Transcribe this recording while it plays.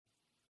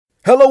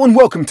Hello and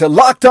welcome to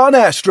Locked On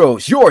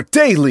Astros, your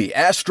daily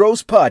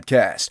Astros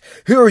podcast.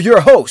 Here are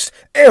your hosts,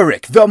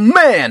 Eric the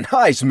Man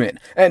Heisman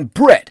and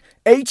Brett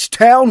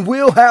H-Town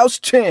Wheelhouse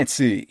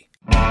Chansey.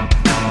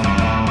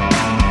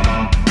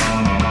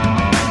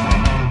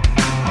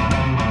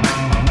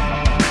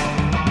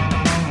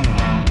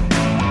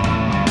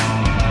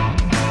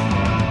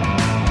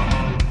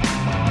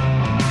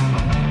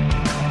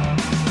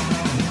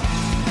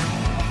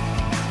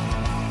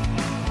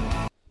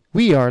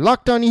 We are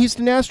Locked On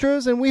Houston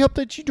Astros, and we hope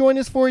that you join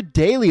us for a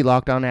daily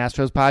Locked On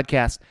Astros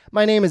podcast.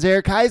 My name is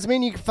Eric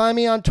Heisman. You can find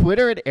me on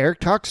Twitter at Eric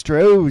Talk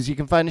Stros. You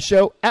can find the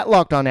show at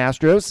Locked On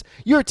Astros,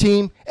 your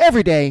team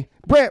every day.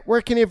 Brett,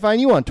 where can they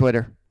find you on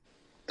Twitter?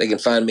 They can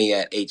find me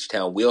at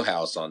H-Town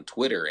Wheelhouse on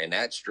Twitter and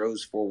at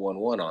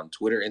Stros411 on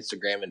Twitter,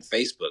 Instagram, and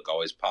Facebook.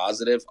 Always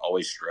positive,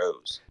 always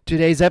Stros.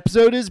 Today's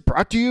episode is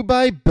brought to you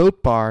by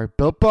Built Bar.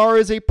 Built Bar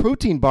is a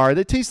protein bar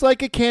that tastes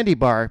like a candy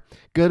bar.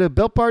 Go to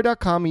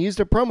BuiltBar.com and use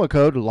the promo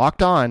code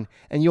LOCKEDON,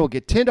 and you'll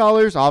get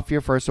 $10 off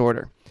your first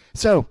order.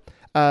 So,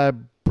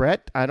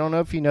 Brett, I don't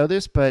know if you know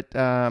this, but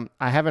I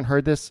haven't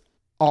heard this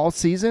all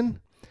season.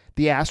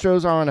 The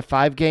Astros are on a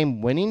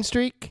 5-game winning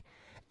streak,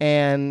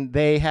 and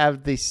they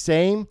have the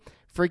same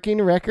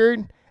freaking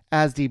record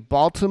as the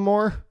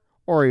Baltimore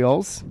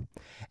Orioles.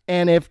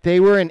 And if they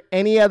were in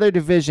any other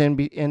division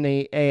in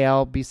the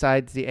AL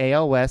besides the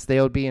AL West, they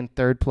would be in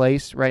third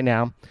place right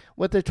now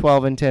with a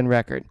 12-10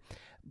 record.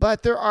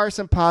 But there are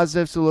some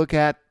positives to look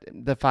at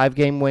the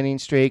 5-game winning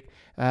streak.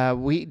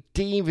 We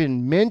didn't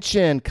even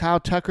mention Kyle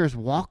Tucker's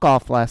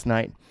walk-off last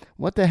night.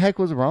 What the heck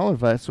was wrong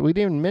with us? We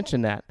didn't even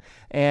mention that.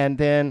 And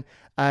then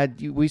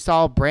we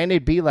saw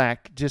Brandon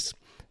Bielak, just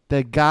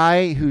the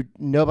guy who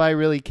nobody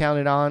really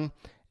counted on.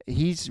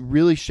 He's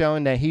really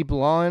showing that he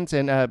belongs.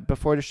 And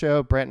before the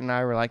show, Brent and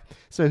I were like,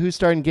 so who's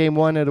starting game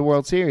 1 of the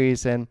World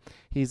Series? And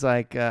he's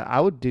like, I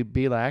would do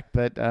Bielak,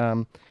 but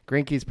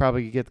Greinke's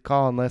probably going to get the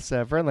call unless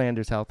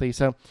Verlander's healthy.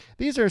 So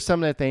these are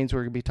some of the things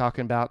we're going to be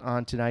talking about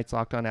on tonight's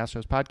Locked On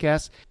Astros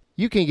podcast.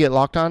 You can get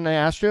Locked On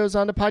Astros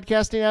on the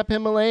podcasting app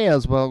Himalaya,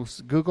 as well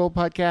as Google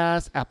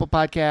Podcasts, Apple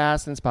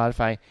Podcasts, and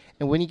Spotify.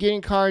 And when you get in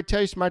your car,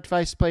 tell your smart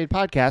device to play the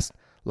podcast,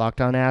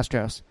 Locked On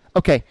Astros.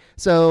 Okay,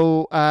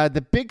 so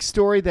the big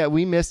story that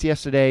we missed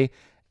yesterday,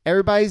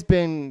 everybody's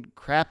been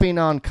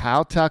crapping on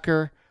Kyle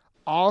Tucker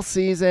all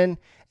season,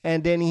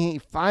 and then he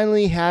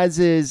finally has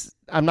his,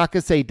 I'm not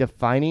going to say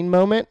defining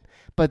moment,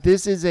 but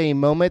this is a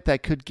moment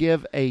that could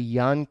give a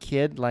young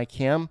kid like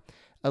him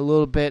a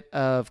little bit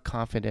of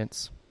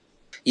confidence.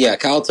 Yeah,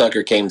 Kyle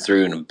Tucker came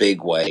through in a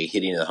big way,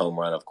 hitting the home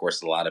run. Of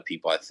course, a lot of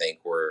people, I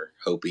think, were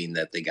hoping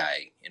that the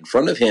guy in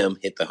front of him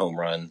hit the home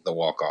run, the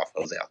walk-off,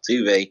 Jose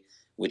Altuve,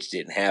 which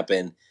didn't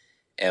happen.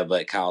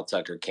 But Kyle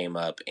Tucker came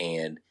up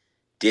and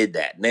did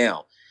that.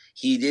 Now,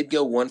 he did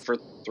go 1 for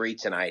 3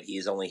 tonight. He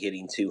is only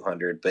hitting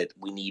 200, but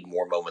we need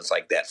more moments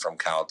like that from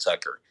Kyle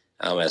Tucker.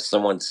 As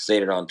someone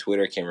stated on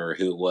Twitter, I can't remember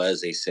who it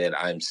was, they said,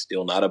 I'm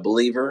still not a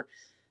believer.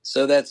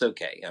 So that's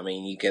okay. I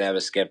mean, you can have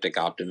a skeptic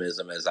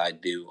optimism, as I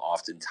do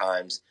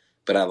oftentimes,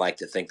 but I like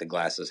to think the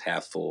glass is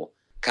half full.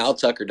 Kyle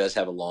Tucker does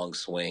have a long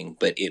swing,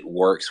 but it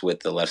works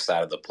with the left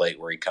side of the plate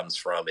where he comes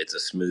from. It's a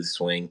smooth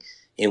swing.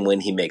 And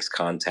when he makes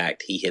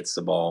contact, he hits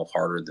the ball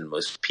harder than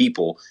most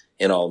people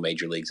in all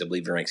major leagues. I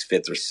believe he ranks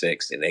 5th or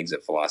 6th in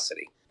exit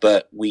velocity.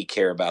 But we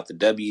care about the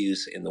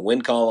W's in the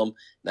win column,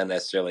 not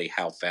necessarily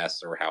how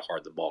fast or how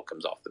hard the ball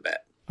comes off the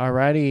bat.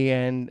 Alrighty,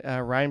 and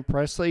Ryan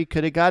Pressly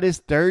could have got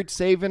his 3rd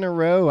save in a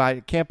row. I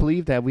can't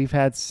believe that. We've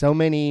had so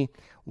many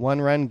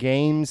one-run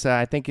games.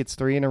 I think it's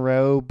 3 in a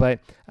row, but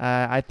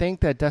I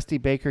think that Dusty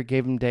Baker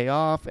gave him day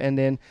off. And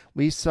then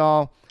we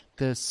saw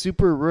the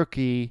super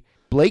rookie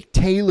Blake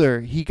Taylor.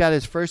 He got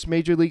his first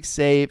major league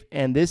save,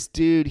 and this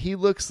dude, he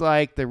looks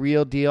like the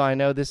real deal. I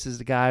know this is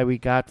the guy we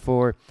got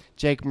for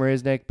Jake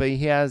Marisnick, but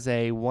he has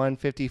a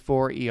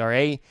 1.54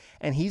 ERA,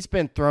 and he's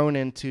been thrown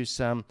into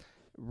some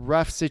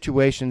rough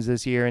situations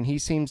this year, and he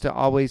seems to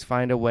always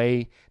find a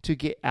way to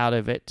get out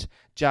of it.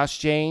 Josh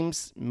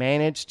James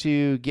managed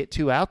to get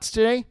 2 outs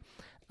today.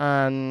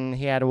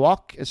 He had a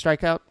walk, a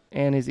strikeout,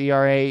 and his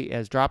ERA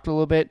has dropped a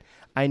little bit.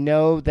 I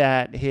know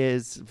that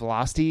his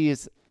velocity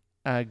is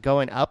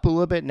going up a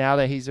little bit now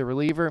that he's a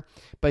reliever,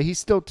 but he's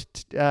still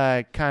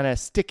kind of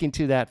sticking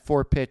to that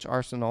 4-pitch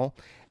arsenal,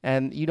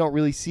 and you don't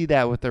really see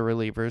that with the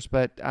relievers.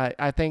 But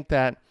I think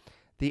that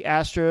the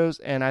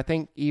Astros, and I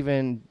think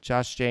even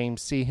Josh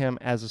James, see him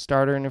as a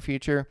starter in the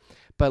future.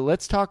 But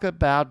let's talk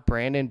about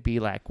Brandon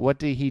Bielak. What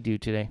did he do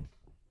today?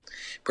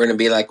 Brandon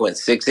Bielak went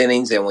 6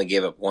 innings and only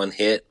gave up 1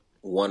 hit,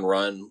 1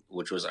 run,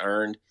 which was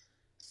earned,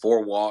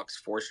 4 walks,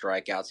 4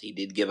 strikeouts. He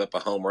did give up a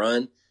home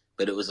run,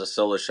 but it was a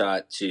solo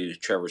shot to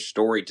Trevor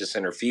Story to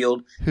center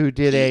field. Who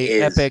did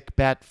epic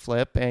bat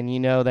flip, and you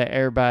know that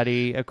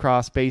everybody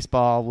across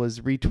baseball was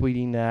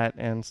retweeting that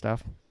and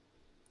stuff.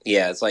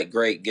 Yeah, it's like,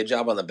 great, good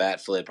job on the bat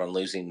flip on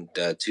losing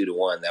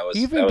 2-1. That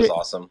was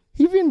awesome.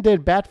 He even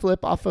did bat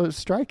flip off of a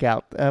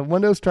strikeout.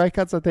 One of those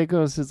strikeouts, I think it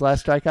was his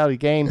last strikeout of the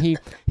game. He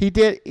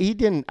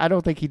didn't. I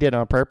don't think he did it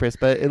on purpose,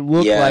 but it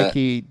looked like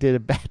he did a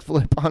bat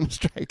flip on a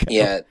strikeout.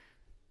 Yeah,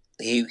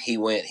 He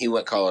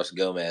went Carlos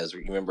Gomez.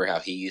 Remember how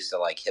he used to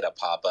like hit a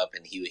pop up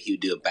and he would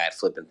do a bat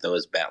flip and throw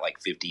his bat like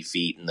 50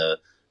 feet and the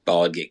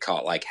ball would get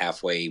caught like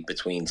halfway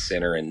between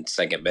center and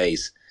second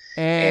base.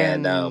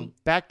 And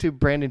back to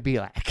Brandon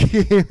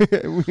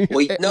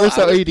Belak. No, We're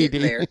so I was ADD.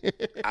 getting there.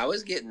 I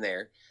was getting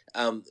there.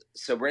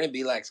 So Brandon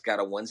Belak's got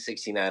a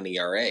 1.69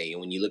 ERA, and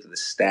when you look at the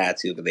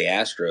stats, you look at the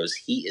Astros,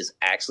 he is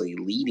actually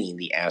leading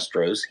the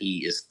Astros.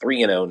 He is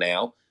 3-0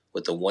 now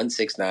with a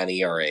 1.69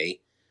 ERA.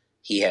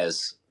 He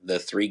has the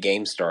 3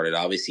 games started.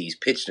 Obviously, he's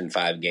pitched in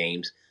 5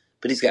 games,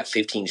 but he's got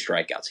 15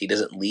 strikeouts. He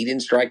doesn't lead in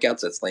strikeouts.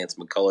 That's Lance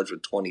McCullers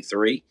with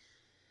 23.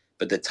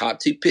 But the top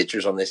 2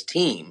 pitchers on this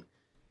team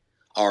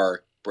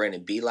are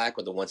Brandon Belak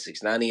with a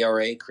 1.69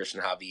 ERA,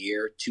 Christian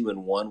Javier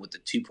 2-1 with a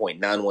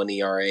 2.91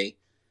 ERA,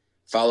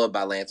 followed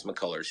by Lance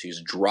McCullers,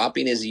 who's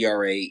dropping his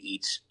ERA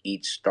each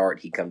start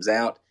he comes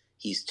out.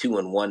 He's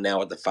 2-1 now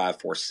with the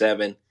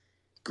 5.47.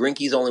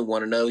 Greinke's only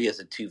 1-0. He has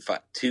a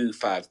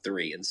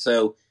 2.53. And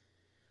so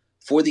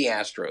for the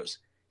Astros,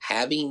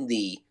 having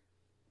the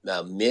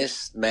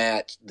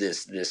mismatch,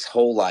 this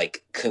whole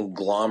like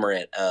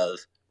conglomerate of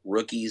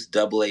rookies,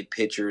 AA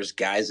pitchers,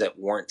 guys that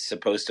weren't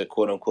supposed to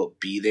quote unquote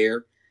be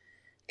there,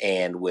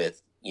 and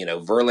with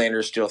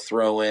Verlander still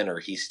throwing, or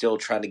he's still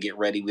trying to get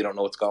ready. We don't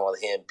know what's going on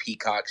with him.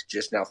 Peacock's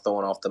just now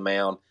throwing off the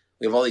mound.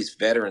 We have all these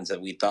veterans that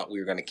we thought we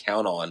were going to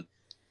count on.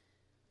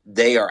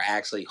 They are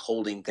actually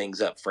holding things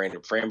up.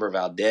 Framber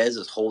Valdez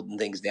is holding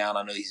things down.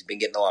 I know he's been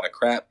getting a lot of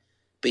crap,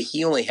 but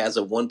he only has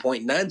a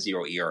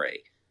 1.90 ERA.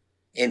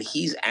 And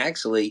he's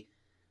actually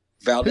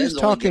Valdez.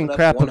 Who's talking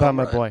crap about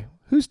my boy?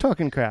 Who's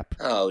talking crap?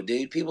 Oh,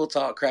 dude, people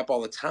talk crap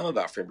all the time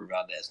about Framber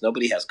Valdez.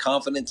 Nobody has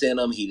confidence in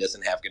him. He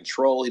doesn't have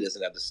control. He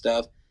doesn't have the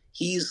stuff.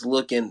 He's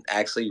looking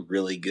actually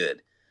really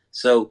good.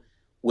 So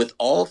with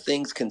all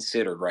things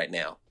considered right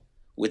now,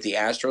 with the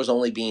Astros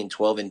only being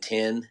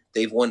 12-10,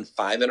 they've won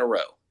 5 in a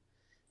row.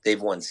 They've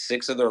won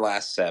 6 of their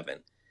last 7.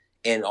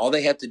 And all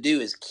they have to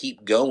do is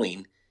keep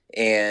going,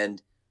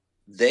 and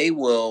they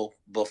will,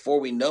 before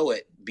we know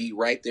it, be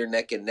right there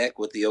neck and neck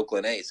with the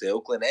Oakland A's. The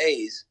Oakland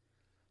A's,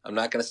 I'm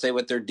not going to say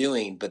what they're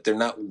doing, but they're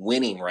not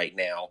winning right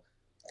now.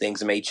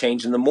 Things may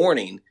change in the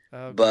morning,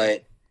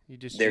 but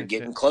they're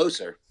getting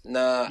closer.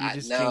 No,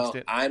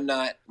 I'm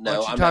not. No, Why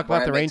don't you I'm talk not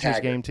about the Rangers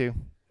game too?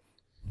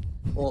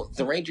 Well,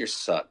 the Rangers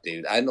suck,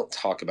 dude. I don't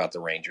talk about the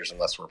Rangers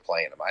unless we're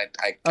playing them. I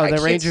the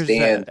can't Rangers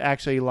stand...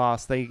 actually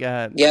lost. They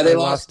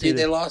lost. Dude,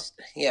 they lost.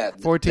 Yeah,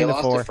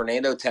 14-4 to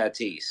Fernando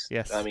Tatis.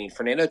 Yes, I mean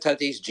Fernando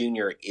Tatis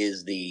Jr.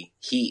 is the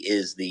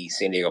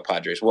San Diego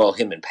Padres. Well,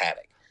 him and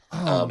Paddock.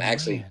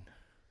 Actually, man.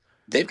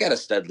 They've got a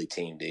studly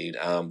team, dude.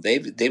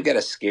 They've got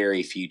a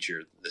scary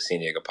future, the San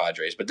Diego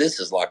Padres. But this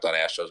is Locked On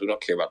Astros. We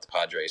don't care about the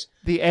Padres.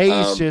 The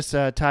A's just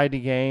tied the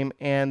game,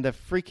 and the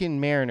freaking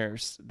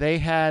Mariners.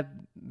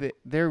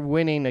 They're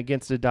winning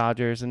against the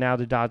Dodgers, and now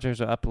the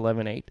Dodgers are up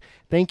 11-8.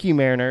 Thank you,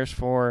 Mariners,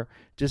 for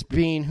just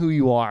being who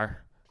you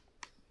are.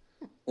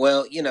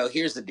 Well,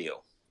 here's the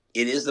deal.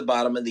 It is the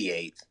bottom of the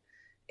 8th,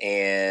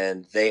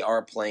 and they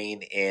are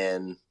playing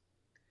in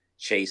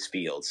Chase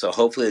Field. So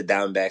hopefully the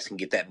Diamondbacks can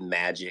get that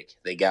magic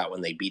they got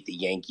when they beat the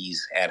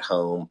Yankees at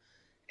home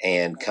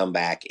and come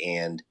back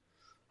and,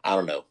 I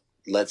don't know,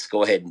 let's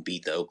go ahead and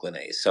beat the Oakland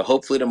A's. So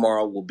hopefully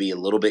tomorrow will be a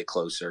little bit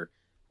closer.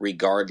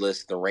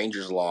 Regardless, the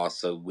Rangers lost,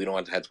 so we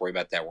don't have to worry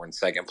about that. We're in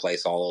second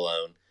place all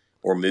alone.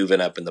 We're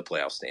moving up in the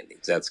playoff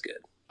standings. That's good.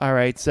 All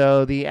right,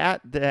 so the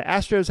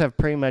Astros have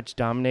pretty much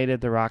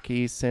dominated the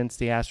Rockies since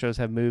the Astros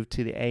have moved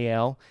to the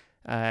AL.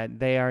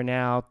 They are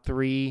now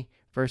 3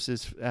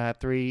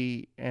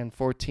 and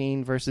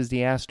 14 versus the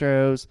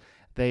Astros.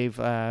 They've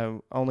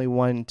only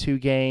won 2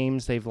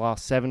 games. They've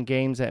lost 7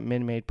 games at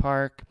Minute Maid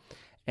Park,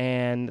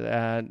 and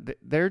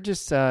they're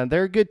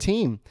a good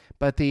team.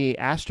 But the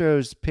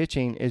Astros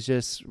pitching is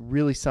just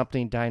really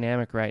something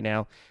dynamic right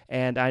now.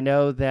 And I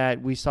know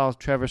that we saw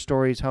Trevor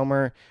Story's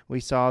homer.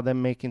 We saw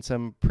them making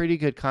some pretty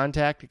good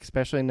contact,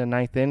 especially in the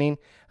 9th inning.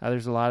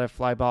 There's a lot of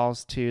fly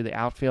balls to the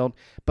outfield.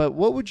 But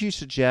what would you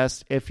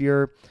suggest if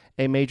you're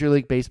a Major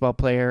League Baseball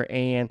player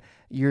and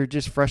you're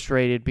just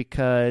frustrated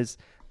because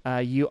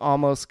you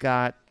almost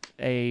got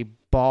a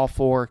ball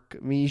four? I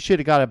mean, you should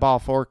have got a ball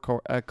four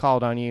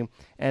called on you,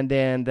 and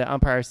then the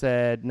umpire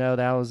said, no,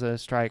 that was a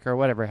strike or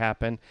whatever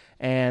happened.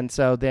 And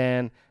so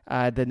then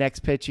the next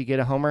pitch you get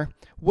a homer.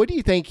 What do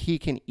you think he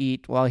can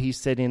eat while he's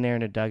sitting there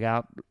in a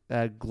dugout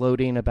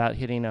gloating about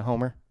hitting a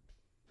homer?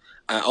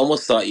 I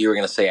almost thought you were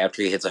going to say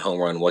after he hits a home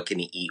run, what can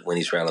he eat when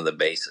he's rounding the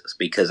bases?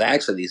 Because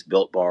actually these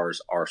Built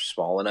Bars are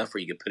small enough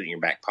where you can put it in your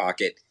back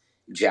pocket,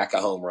 jack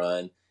a home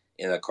run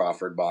in the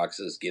Crawford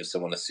boxes, give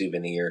someone a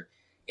souvenir,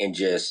 and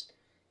just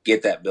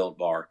get that Built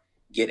Bar.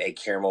 Get a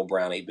caramel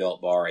brownie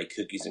Built Bar, a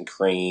cookies and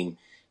cream,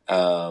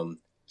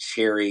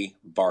 cherry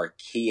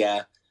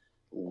barquilla,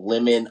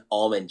 lemon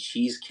almond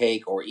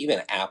cheesecake, or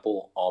even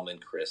apple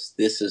almond crisp.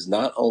 This is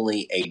not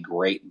only a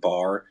great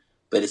bar,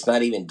 but it's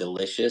not even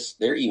delicious.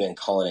 They're even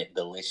calling it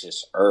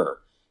delicious-er.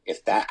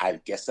 I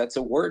guess that's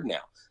a word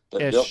now.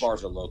 But Built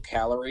Bars are low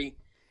calorie,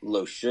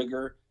 low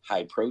sugar,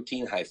 high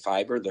protein, high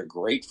fiber. They're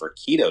great for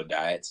keto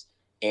diets.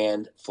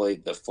 And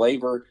the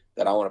flavor,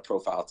 that I want to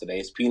profile today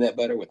is peanut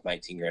butter with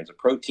 19 grams of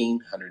protein,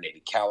 180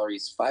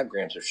 calories, 5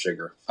 grams of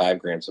sugar, 5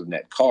 grams of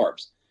net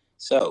carbs.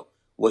 So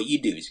what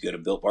you do is you go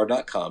to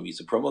BuiltBar.com, use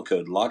the promo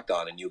code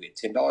LOCKEDON, and you'll get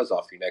 $10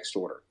 off your next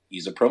order.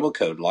 Use the promo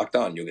code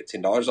LOCKEDON, you'll get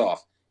 $10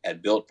 off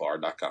at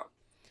BuiltBar.com.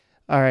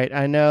 All right,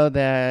 I know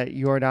that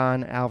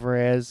Yordan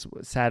Alvarez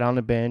sat on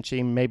the bench.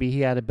 Maybe he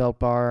had a Built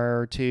Bar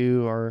or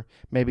two, or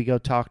maybe go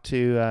talk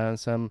to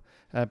some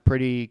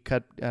pretty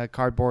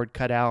cardboard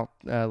cutout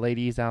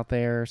ladies out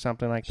there or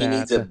something like that. He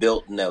needs a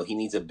built knee. He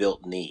needs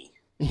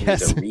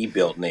a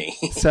rebuilt knee.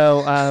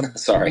 So,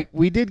 sorry.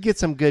 We did get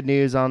some good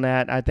news on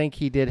that. I think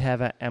he did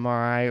have an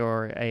MRI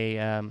or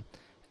a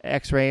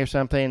X-ray or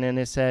something, and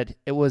it said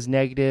it was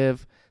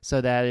negative.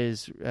 So that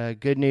is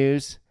good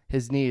news.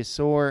 His knee is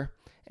sore,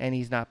 and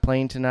he's not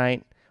playing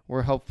tonight.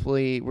 We're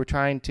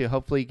trying to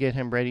hopefully get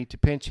him ready to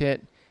pinch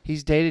hit.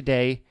 He's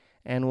day-to-day,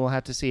 and we'll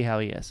have to see how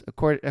he is. Of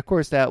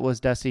course, that was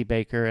Dusty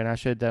Baker, and I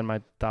should have done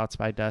my thoughts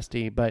by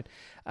Dusty. But,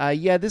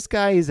 this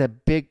guy is a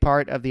big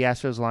part of the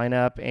Astros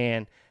lineup,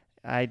 and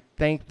I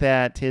think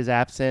that his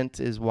absence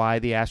is why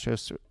the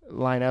Astros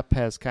lineup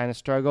has kind of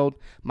struggled.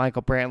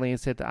 Michael Brantley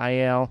has hit the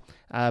IL,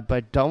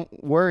 but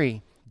don't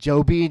worry.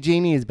 Joe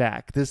Biagini is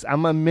back.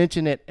 I'm gonna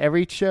mention it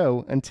every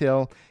show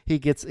until he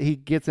gets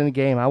in the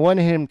game. I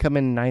wanted him to come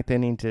in the ninth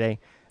inning today,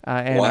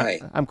 and why?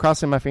 I'm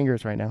crossing my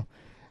fingers right now.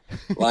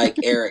 Like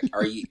Eric,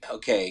 are you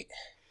okay?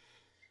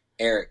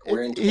 Eric,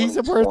 we're in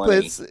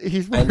 2020.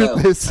 He's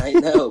worthless. I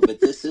know,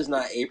 but this is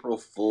not April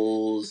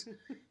Fool's.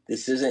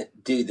 This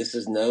isn't, dude. This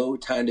is no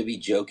time to be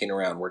joking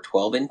around. We're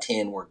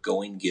 12-10. We're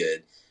going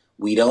good.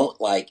 We don't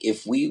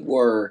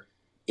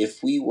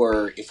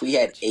if we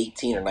had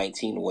 18 or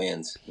 19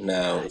 wins.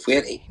 No, if we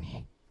had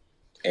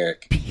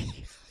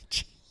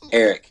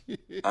Eric,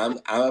 I'm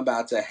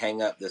about to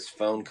hang up this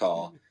phone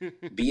call.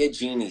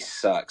 Biagini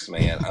sucks,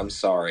 man. I'm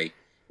sorry.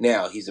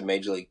 Now, he's a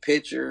major league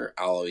pitcher.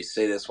 I'll always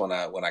say this when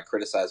I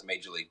criticize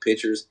major league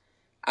pitchers.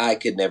 I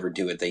could never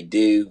do what they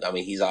do. I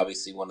mean, he's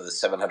obviously one of the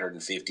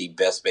 750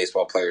 best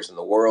baseball players in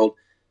the world.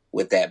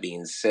 With that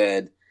being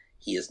said,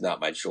 he is not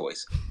my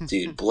choice.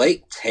 Dude,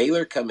 Blake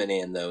Taylor coming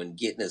in, though, and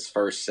getting his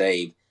first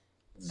save,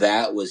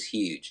 that was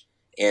huge.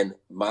 And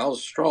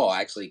Miles Straw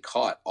actually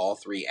caught all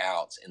 3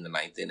 outs in the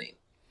ninth inning.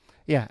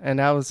 Yeah, and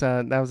that was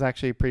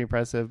actually pretty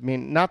impressive. I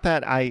mean, not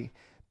that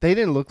they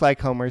didn't look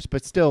like homers,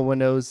 but still, when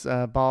those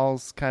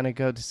balls kind of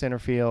go to center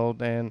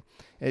field and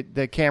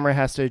the camera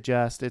has to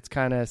adjust, it's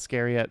kind of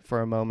scary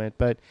for a moment.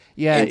 But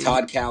yeah, and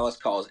Todd Callis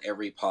calls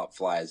every pop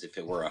fly as if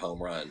it were a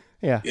home run.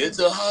 Yeah, it's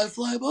a high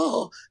fly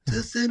ball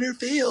to center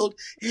field,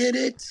 and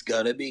it's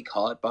gonna be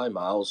caught by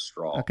Miles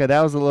Straw. Okay,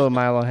 that was a little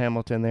Milo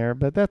Hamilton there,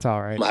 but that's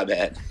all right. My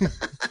bad.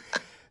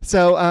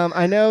 So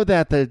I know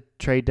that the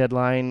trade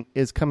deadline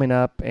is coming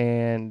up,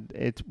 and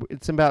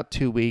it's about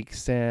 2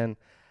 weeks, and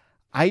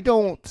a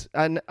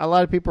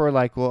lot of people are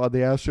like, well, the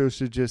Astros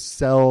should just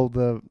sell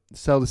the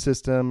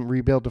system,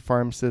 rebuild the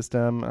farm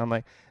system. I'm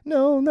like,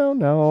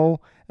 no.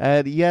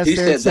 Yes, who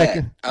said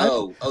that?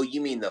 Oh, you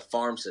mean the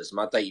farm system?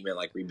 I thought you meant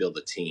like rebuild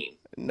the team.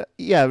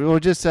 Yeah, we'll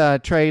just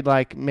trade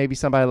like maybe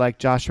somebody like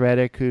Josh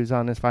Reddick, who's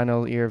on his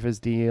final year of his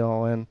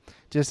deal, and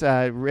just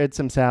rid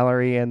some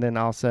salary, and then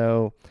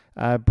also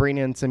bring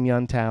in some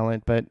young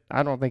talent. But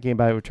I don't think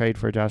anybody would trade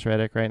for Josh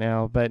Reddick right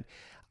now. But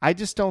I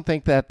just don't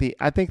think that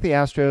I think the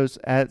Astros,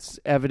 as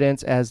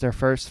evidence as their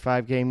first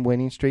 5-game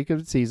winning streak of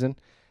the season,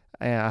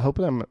 and I hope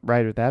I'm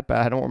right with that, but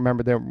I don't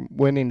remember them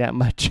winning that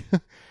much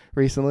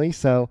recently.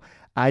 So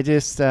I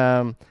just,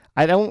 I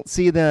don't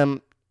see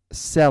them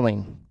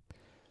selling.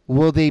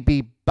 Will they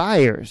be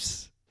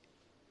buyers?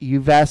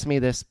 You've asked me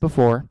this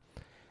before,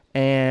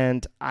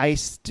 and I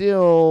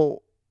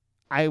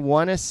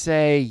want to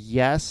say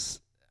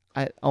yes,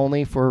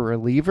 only for a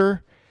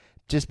reliever,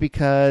 just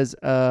because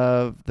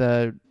of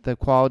the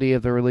quality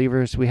of the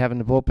relievers we have in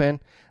the bullpen.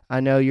 I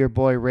know your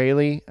boy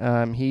Raley,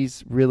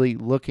 he's really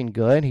looking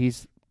good.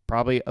 He's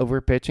probably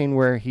over-pitching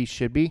where he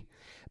should be,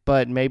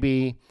 but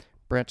maybe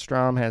Brent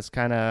Strom has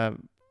kind of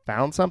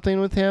found something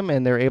with him,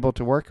 and they're able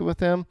to work with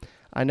him.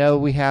 I know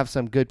we have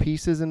some good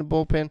pieces in the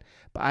bullpen,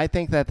 but I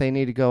think that they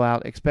need to go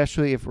out,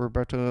 especially if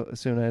Roberto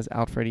Osuna is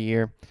out for the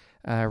year.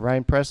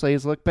 Ryan Presley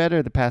has looked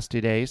better the past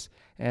 2 days,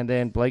 and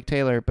then Blake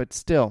Taylor, but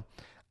still,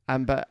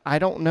 but I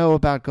don't know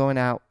about going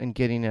out and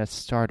getting a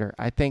starter.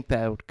 I think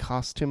that it would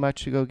cost too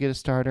much to go get a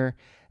starter,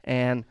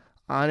 and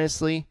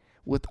honestly,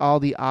 with all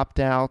the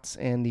opt-outs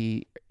and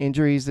the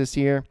injuries this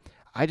year,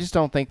 I just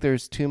don't think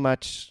there's too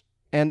much.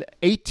 And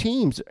 8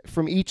 teams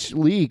from each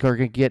league are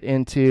going to get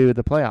into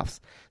the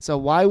playoffs. So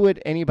why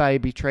would anybody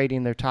be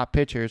trading their top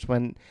pitchers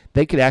when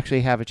they could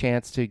actually have a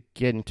chance to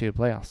get into the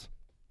playoffs?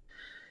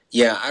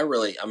 Yeah, I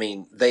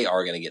mean, they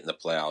are going to get in the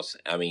playoffs.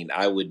 I mean,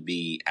 I would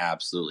be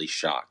absolutely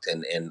shocked.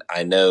 And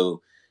I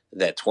know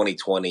that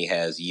 2020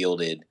 has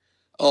yielded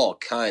all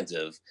kinds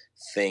of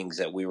things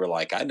that we were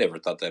like, I never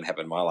thought that'd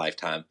happen in my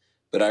lifetime.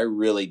 But I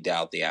really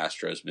doubt the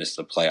Astros miss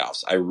the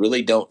playoffs. I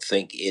really don't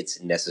think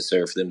it's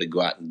necessary for them to go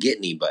out and get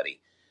anybody.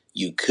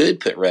 You could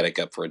put Reddick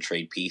up for a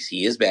trade piece.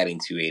 He is batting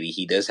 .280.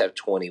 He does have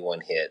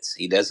 21 hits.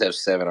 He does have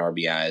 7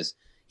 RBIs.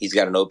 He's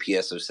got an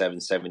OPS of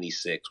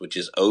 776, which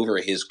is over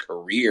his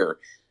career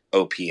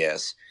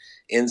OPS.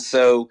 And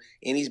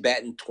he's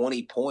batting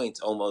 20 points,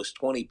 almost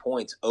 20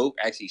 points,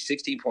 actually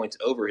 16 points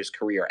over his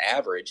career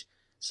average.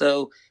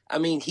 So, I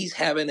mean, he's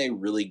having a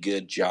really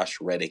good Josh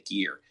Reddick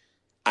year.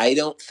 I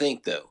don't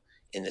think, though,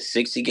 in the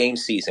 60-game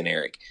season,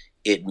 Eric,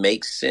 it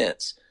makes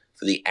sense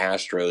for the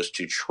Astros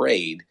to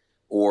trade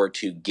or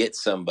to get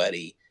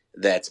somebody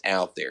that's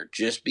out there,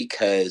 just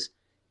because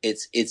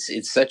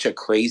it's such a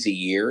crazy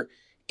year,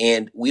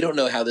 and we don't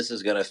know how this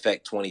is going to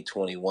affect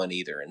 2021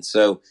 either. And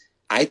so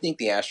I think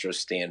the Astros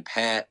stand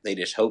pat. They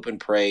just hope and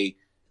pray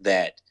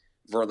that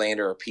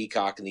Verlander or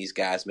Peacock and these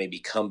guys maybe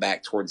come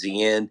back towards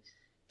the end,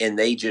 and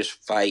they just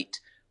fight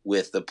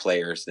with the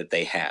players that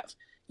they have.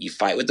 You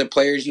fight with the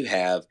players you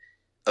have.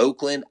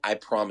 Oakland, I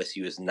promise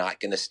you, is not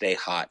going to stay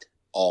hot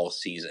all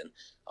season.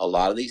 A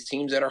lot of these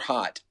teams that are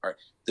hot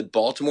the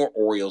Baltimore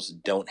Orioles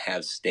don't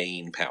have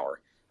staying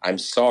power. I'm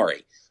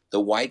sorry.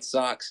 The White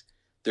Sox,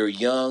 they're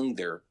young.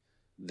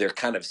 They're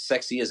kind of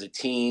sexy as a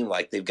team.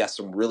 Like, they've got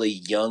some really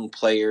young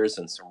players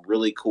and some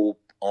really cool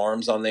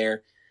arms on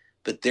there,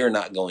 but they're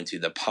not going to.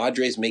 The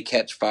Padres may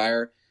catch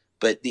fire,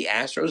 but the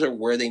Astros are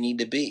where they need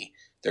to be.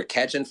 They're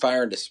catching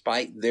fire, and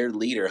despite their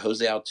leader,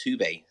 Jose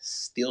Altuve,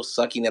 still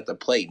sucking at the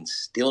plate and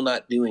still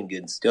not doing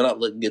good, still not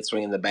looking good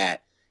swinging the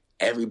bat,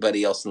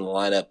 everybody else in the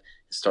lineup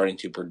is starting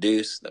to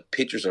produce. The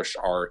pitchers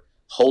are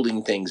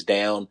holding things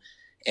down,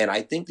 and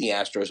I think the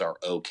Astros are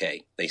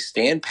okay. They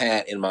stand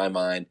pat in my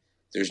mind.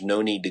 There's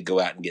no need to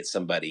go out and get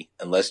somebody.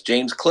 Unless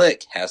James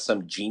Click has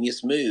some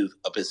genius move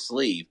up his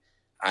sleeve,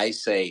 I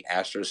say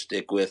Astros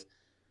stick with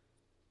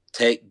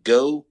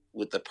go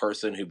with the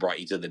person who brought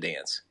you to the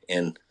dance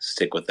and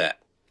stick with that.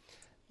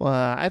 Well,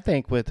 I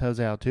think with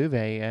Jose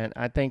Altuve, and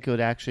I think it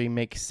would actually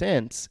make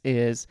sense,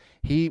 is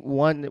he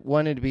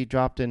wanted to be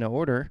dropped in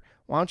order.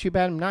 Why don't you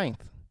bat him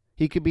ninth?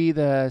 He could be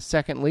the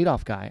second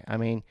leadoff guy. I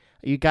mean,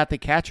 you got the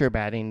catcher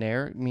batting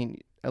there. I mean,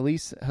 at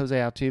least Jose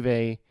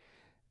Altuve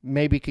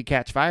maybe could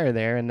catch fire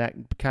there, and that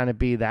kind of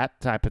be that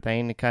type of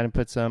thing to kind of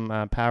put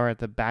some power at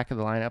the back of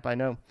the lineup. I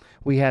know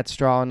we had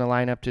Straw in the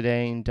lineup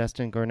today and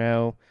Dustin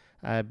Garneau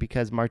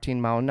because Martin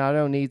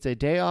Maldonado needs a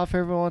day off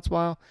every once in a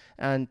while.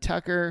 And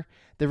Tucker,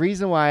 the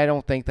reason why I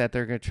don't think that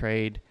they're going to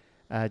trade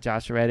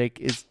Josh Reddick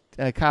is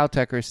Kyle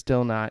Tucker is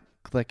still not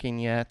clicking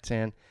yet,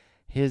 and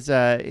his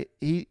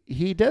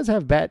he does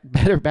have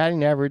better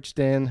batting average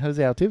than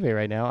Jose Altuve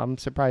right now. I'm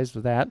surprised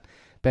with that.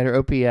 Better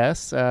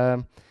OPS.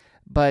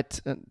 But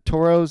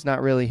Toro's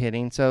not really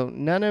hitting. So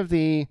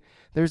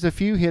there's a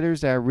few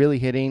hitters that are really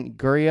hitting.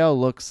 Gurriel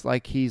looks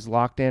like he's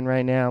locked in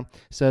right now.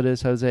 So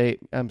does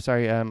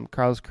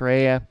Carlos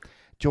Correa.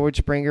 George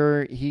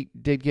Springer, he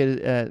did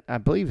get, I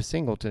believe, a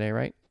single today,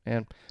 right?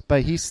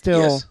 But he's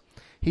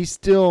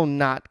still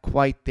not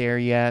quite there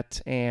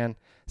yet. And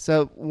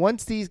so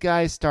once these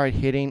guys start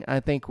hitting,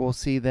 I think we'll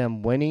see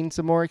them winning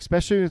some more,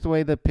 especially with the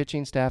way the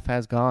pitching staff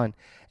has gone.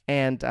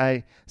 And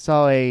I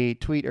saw a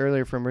tweet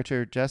earlier from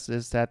Richard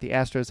Justice that the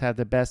Astros have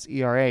the best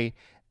ERA,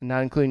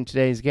 not including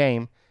today's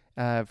game,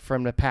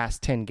 from the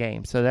past 10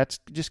 games. So that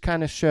just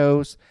kind of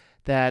shows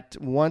that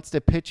once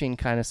the pitching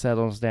kind of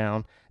settles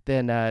down,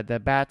 then the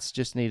bats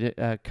just need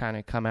to kind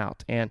of come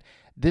out. And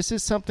this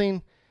is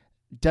something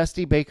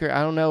Dusty Baker,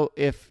 I don't know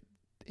if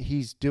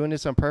he's doing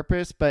this on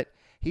purpose, but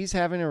he's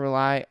having to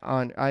rely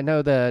on, I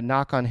know the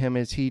knock on him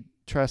is he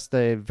trusts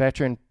the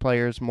veteran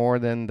players more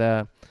than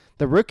the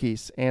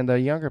rookies and the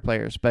younger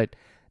players. But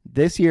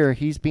this year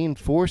he's being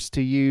forced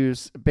to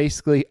use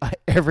basically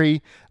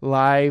every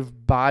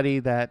live body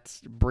that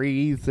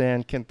breathes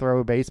and can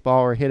throw a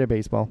baseball or hit a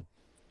baseball.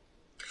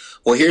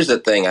 Well, here's the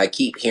thing. I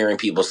keep hearing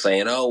people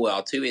saying, oh,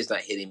 well, Altuve's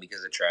not hitting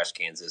because of trash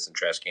cans this and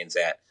trash cans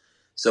that.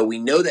 So we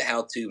know that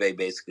Altuve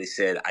basically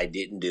said, I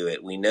didn't do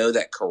it. We know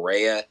that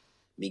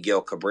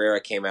Miguel Cabrera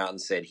came out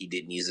and said he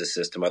didn't use the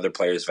system. Other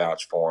players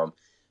vouched for him.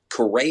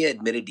 Correa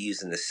admitted to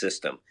using the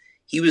system.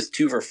 He was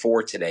 2 for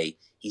 4 today.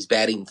 He's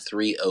batting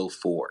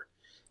 .304.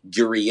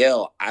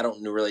 Gurriel, I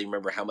don't really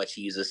remember how much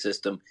he used the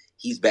system.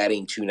 He's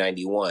batting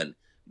 .291.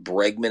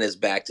 Bregman is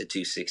back to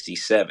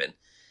 .267.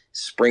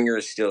 Springer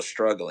is still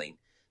struggling.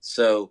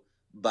 So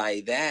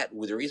by that,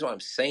 the reason why I'm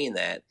saying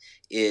that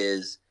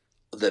is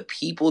the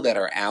people that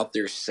are out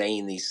there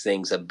saying these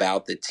things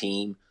about the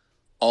team,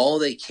 all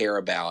they care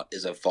about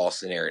is a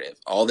false narrative.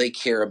 All they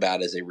care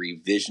about is a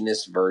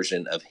revisionist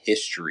version of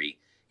history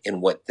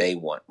and what they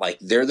want. Like,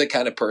 they're the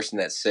kind of person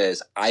that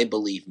says, I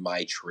believe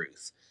my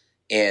truth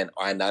and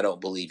I don't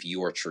believe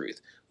your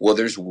truth. Well,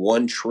 there's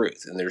one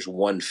truth and there's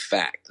one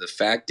fact. The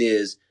fact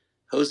is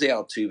Jose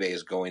Altuve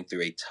is going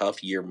through a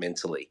tough year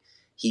mentally.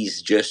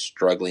 He's just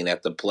struggling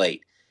at the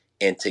plate.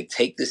 And to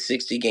take the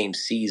 60-game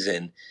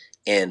season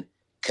and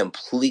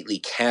completely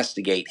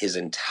castigate his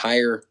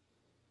entire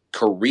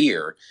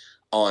career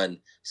on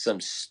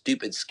some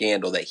stupid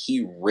scandal that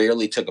he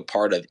rarely took a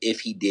part of,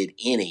 if he did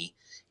any,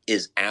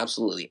 is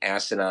absolutely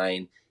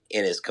asinine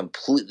and is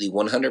completely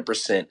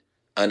 100%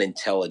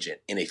 unintelligent.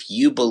 And if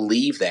you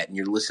believe that and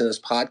you're listening to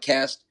this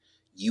podcast,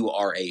 you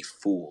are a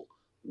fool.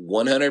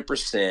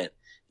 100%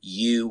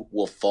 you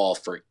will fall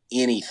for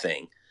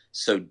anything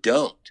So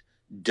don't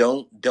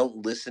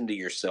listen to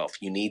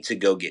yourself. You need to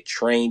go get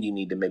trained. You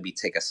need to maybe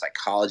take a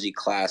psychology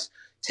class,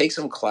 take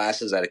some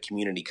classes at a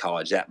community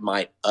college. That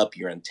might up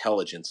your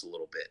intelligence a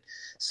little bit.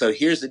 So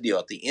here's the deal.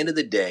 At the end of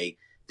the day,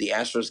 the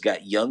Astros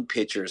got young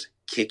pitchers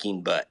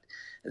kicking butt.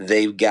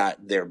 They've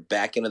got their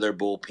back end of their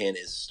bullpen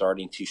is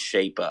starting to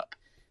shape up.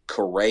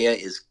 Correa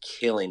is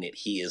killing it.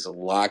 He is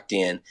locked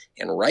in.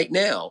 And right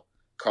now,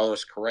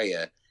 Carlos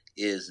Correa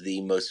is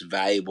the most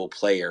valuable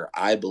player,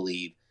 I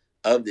believe,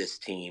 of this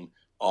team,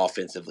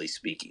 offensively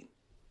speaking.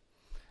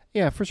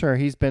 Yeah, for sure.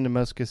 He's been the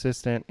most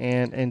consistent.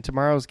 And in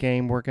tomorrow's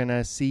game, we're going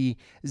to see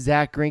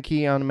Zach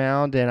Greinke on the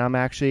mound, and I'm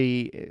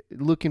actually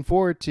looking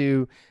forward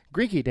to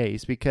Greinke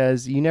days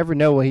because you never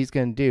know what he's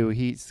going to do.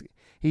 He's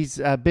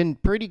been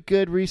pretty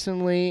good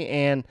recently,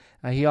 and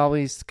he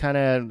always kind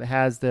of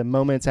has the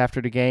moments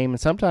after the game. And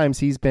sometimes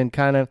he's been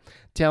kind of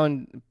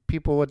telling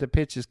people what the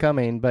pitch is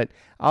coming. But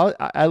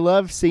I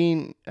love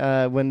seeing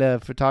when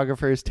the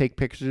photographers take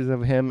pictures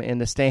of him in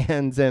the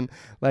stands. And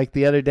like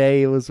the other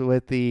day, it was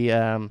with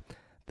the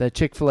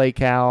Chick-fil-A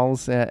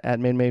cows at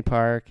Minute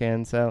Park.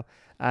 And so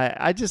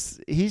I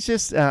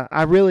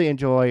really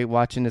enjoy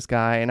watching this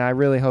guy, and I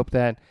really hope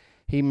that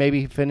he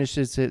maybe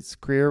finishes his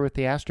career with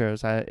the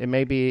Astros. It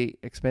may be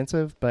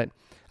expensive, but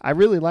I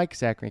really like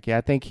Zach Greinke.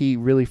 I think he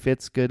really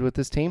fits good with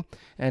this team.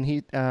 And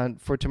he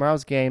for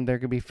tomorrow's game, they're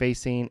going to be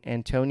facing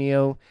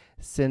Antonio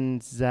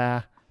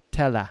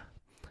Senzatella.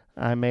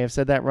 I may have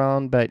said that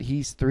wrong, but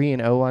he's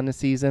 3-0 on the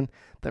season.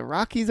 The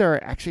Rockies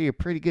are actually a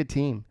pretty good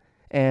team.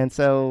 And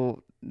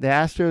so the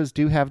Astros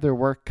do have their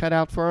work cut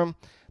out for them.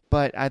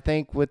 But I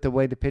think with the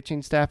way the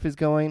pitching staff is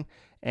going,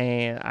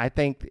 and I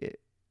think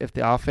if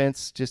the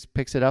offense just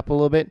picks it up a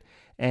little bit,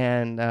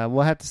 and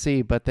we'll have to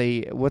see. But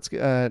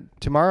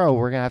tomorrow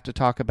we're gonna have to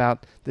talk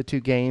about the two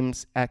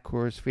games at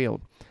Coors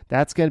Field.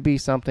 That's gonna be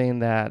something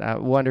that I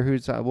wonder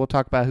we'll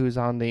talk about who's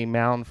on the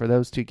mound for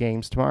those two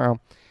games tomorrow.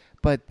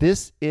 But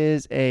this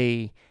is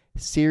a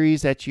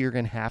series that you're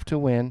gonna have to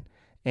win,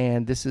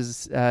 and this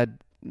is I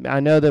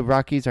know the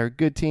Rockies are a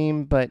good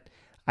team, but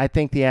I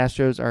think the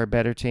Astros are a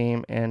better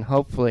team, and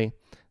hopefully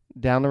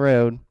down the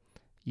road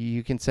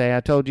you can say, I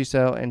told you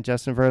so, and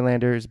Justin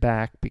Verlander is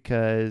back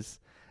because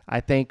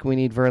I think we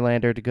need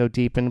Verlander to go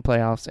deep in the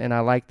playoffs, and I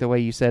like the way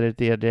you said it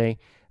the other day.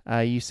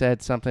 You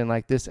said something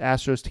like, this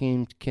Astros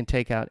team can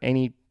take out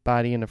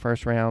anybody in the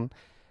first round.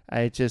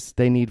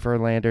 They need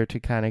Verlander to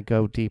kind of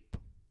go deep.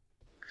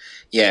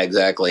 Yeah,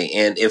 exactly.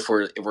 And if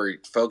we're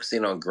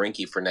focusing on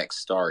Greinke for next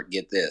start,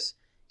 get this.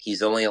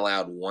 He's only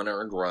allowed one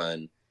earned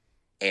run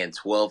and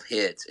 12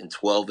 hits in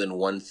 12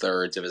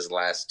 1/3 of his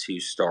last two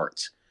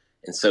starts.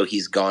 And so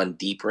he's gone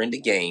deeper into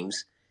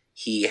games.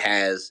 He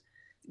has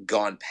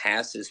gone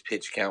past his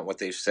pitch count, what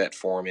they've set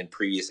for him in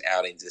previous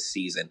outings this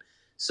season.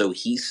 So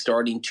he's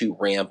starting to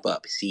ramp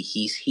up. See,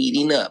 he's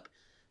heating up.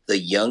 The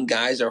young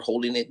guys are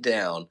holding it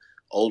down.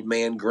 Old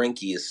man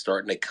Greinke is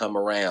starting to come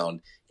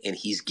around, and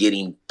he's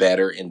getting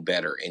better and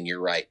better. And you're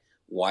right.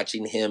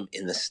 Watching him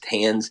in the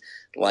stands,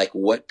 like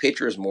what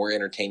pitcher is more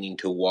entertaining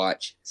to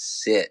watch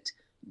sit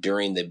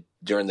during the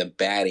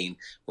batting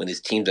when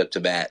his team's up to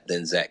bat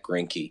than Zach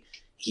Greinke?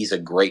 He's a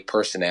great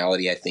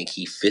personality. I think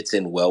he fits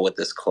in well with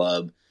this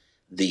club.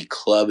 The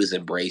club has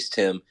embraced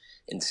him.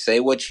 And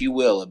say what you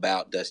will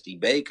about Dusty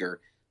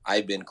Baker,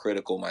 I've been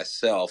critical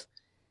myself.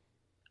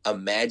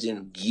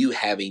 Imagine you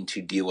having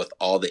to deal with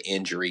all the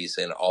injuries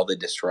and all the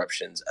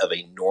disruptions of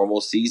a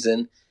normal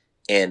season,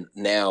 and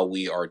now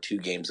we are 2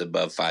 games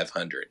above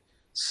 500.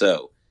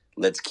 So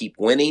let's keep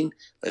winning.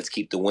 Let's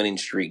keep the winning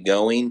streak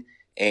going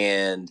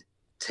and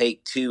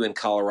take 2 in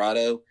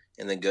Colorado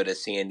and then go to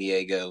San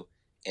Diego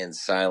and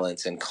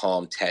silence and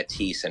calm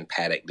Tatis and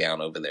Paddock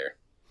down over there.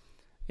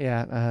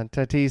 Yeah,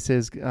 Tatis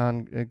is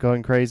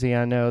going crazy.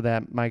 I know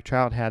that Mike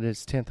Trout had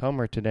his 10th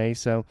homer today,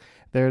 so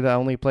they're the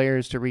only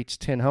players to reach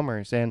 10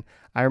 homers. And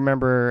I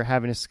remember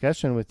having a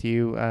discussion with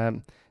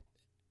you,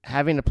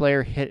 having a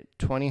player hit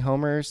 20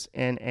 homers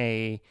in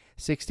a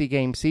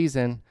 60-game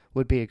season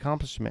would be an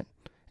accomplishment.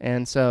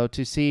 And so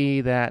to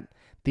see that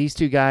these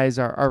two guys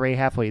are already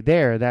halfway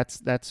there,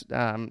 that's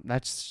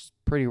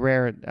pretty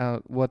rare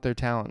what their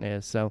talent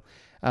is. So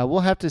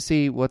we'll have to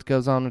see what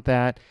goes on with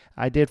that.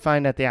 I did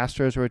find that the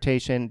Astros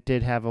rotation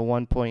did have a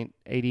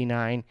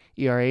 1.89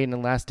 ERA in the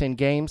last 10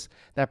 games.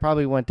 That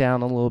probably went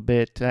down a little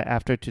bit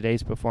after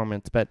today's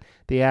performance. But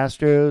the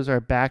Astros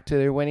are back to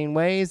their winning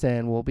ways,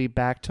 and we'll be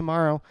back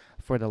tomorrow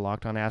for the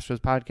Locked On Astros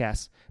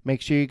podcast.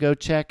 Make sure you go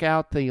check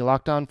out the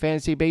Locked On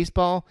Fantasy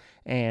Baseball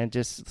and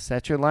just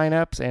set your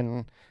lineups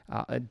and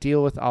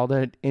deal with all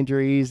the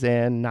injuries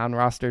and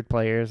non-rostered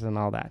players and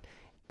all that.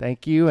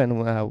 Thank you,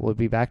 and we'll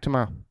be back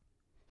tomorrow.